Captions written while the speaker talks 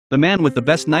The man with the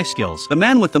best knife skills. The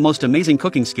man with the most amazing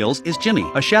cooking skills is Jimmy,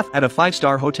 a chef at a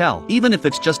 5-star hotel. Even if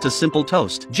it's just a simple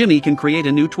toast, Jimmy can create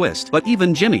a new twist. But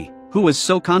even Jimmy, who is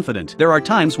so confident, there are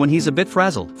times when he's a bit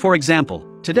frazzled. For example,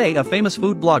 today a famous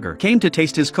food blogger came to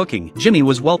taste his cooking. Jimmy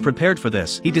was well prepared for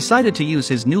this. He decided to use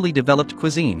his newly developed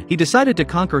cuisine. He decided to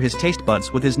conquer his taste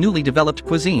buds with his newly developed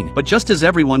cuisine. But just as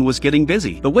everyone was getting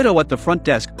busy, the widow at the front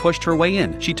desk pushed her way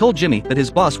in. She told Jimmy that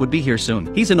his boss would be here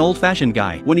soon. He's an old-fashioned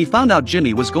guy. When he found out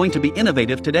Jimmy was going to be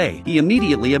innovative today, he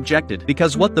immediately objected,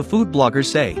 because what the food bloggers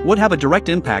say would have a direct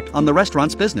impact on the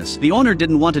restaurant's business. The owner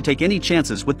didn't want to take any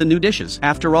chances with the new dishes.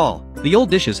 After all, the old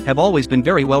dishes have always been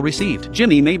very well received.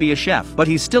 Jimmy may be a chef, but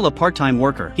he's still a part-time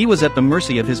worker. He was at the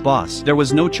mercy of his boss. There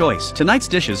was no choice. Tonight's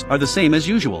dishes are the same as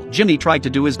usual. Jimmy tried to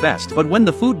do his best, but when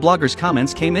the food blogger's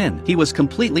comments came in, he was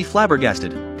completely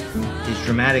flabbergasted. His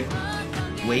dramatic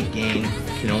weight gain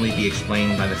can only be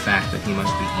explained by the fact that he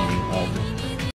must be eating all the